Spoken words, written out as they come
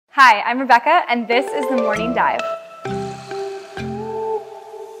Hi, I'm Rebecca, and this is the Morning Dive.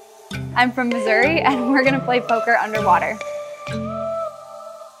 I'm from Missouri, and we're gonna play poker underwater.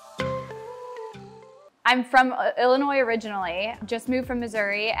 I'm from Illinois originally, just moved from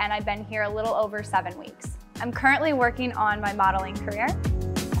Missouri, and I've been here a little over 7 weeks. I'm currently working on my modeling career.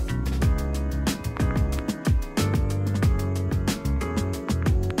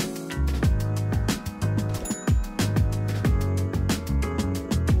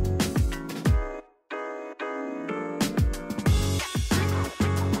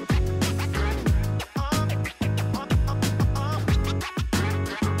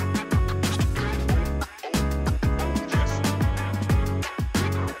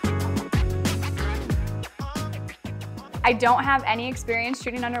 I don't have any experience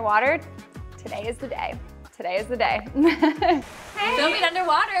shooting underwater. Today is the day. Today is the day. Hey! Filming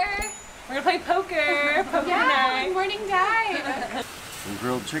underwater. We're gonna play poker. Poker night. Morning dive. Some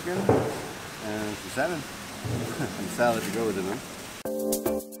grilled chicken and some salmon. And salad to go with it, man.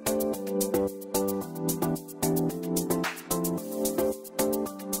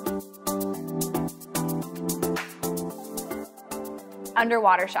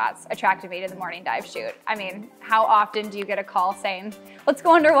 Underwater shots attracted me to the morning dive shoot. I mean, how often do you get a call saying, let's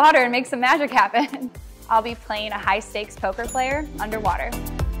go underwater and make some magic happen? I'll be playing a high stakes poker player underwater.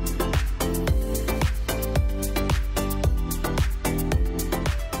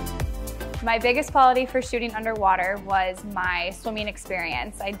 My biggest quality for shooting underwater was my swimming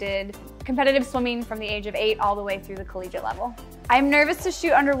experience. I did competitive swimming from the age of 8 all the way through the collegiate level. I'm nervous to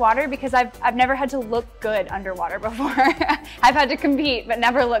shoot underwater because I've never had to look good underwater before. I've had to compete but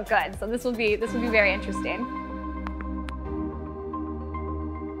never look good, so this will be very interesting.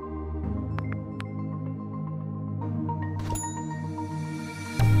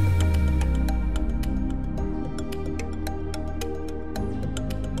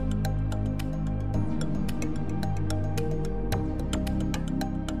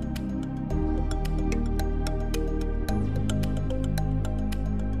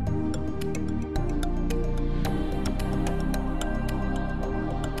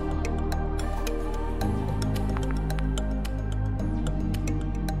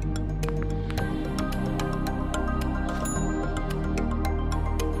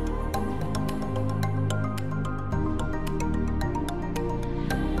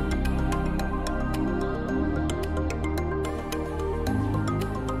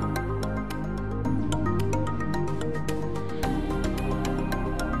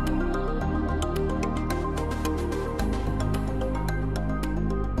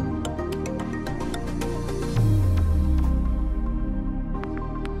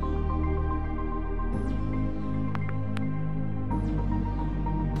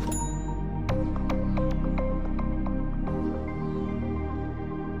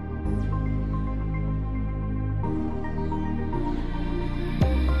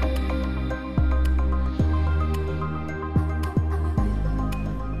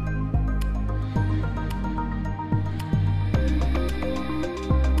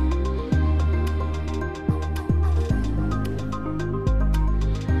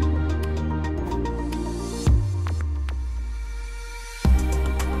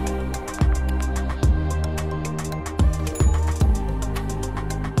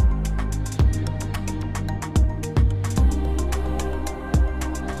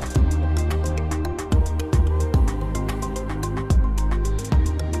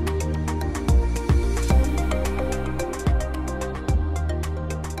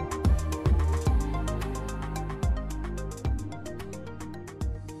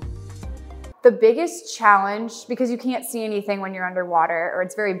 The biggest challenge, because you can't see anything when you're underwater or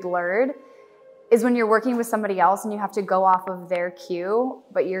it's very blurred, is when you're working with somebody else and you have to go off of their cue,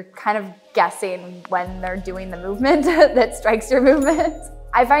 but you're kind of guessing when they're doing the movement that strikes your movement.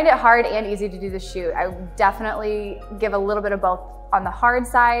 I find it hard and easy to do the shoot. I definitely give a little bit of both on the hard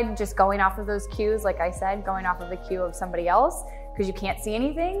side, just going off of those cues, like I said, going off of the cue of somebody else, because you can't see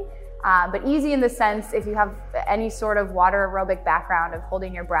anything. But easy in the sense if you have any sort of water aerobic background of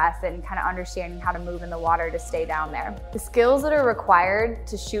holding your breath and kind of understanding how to move in the water to stay down there. The skills that are required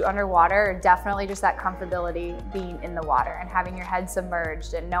to shoot underwater are definitely just that comfortability being in the water and having your head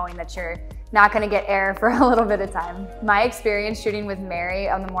submerged and knowing that you're not going to get air for a little bit of time. My experience shooting with Mary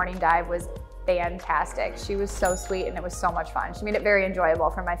on the morning dive was fantastic. She was so sweet and it was so much fun. She made it very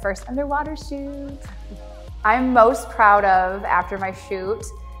enjoyable for my first underwater shoot. I'm most proud of, after my shoot,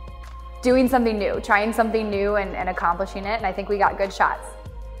 doing something new, trying something new and accomplishing it, and I think we got good shots.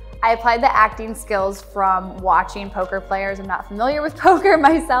 I applied the acting skills from watching poker players. I'm not familiar with poker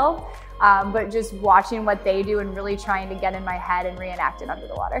myself, but just watching what they do and really trying to get in my head and reenact it under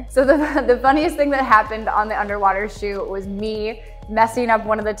the water. So the funniest thing that happened on the underwater shoot was me messing up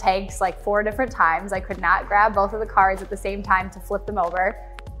one of the tanks like 4 different times. I could not grab both of the cars at the same time to flip them over,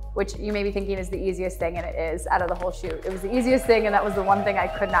 which you may be thinking is the easiest thing, and it is out of the whole shoot. It was the easiest thing, and that was the one thing I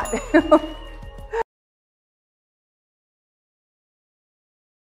could not do.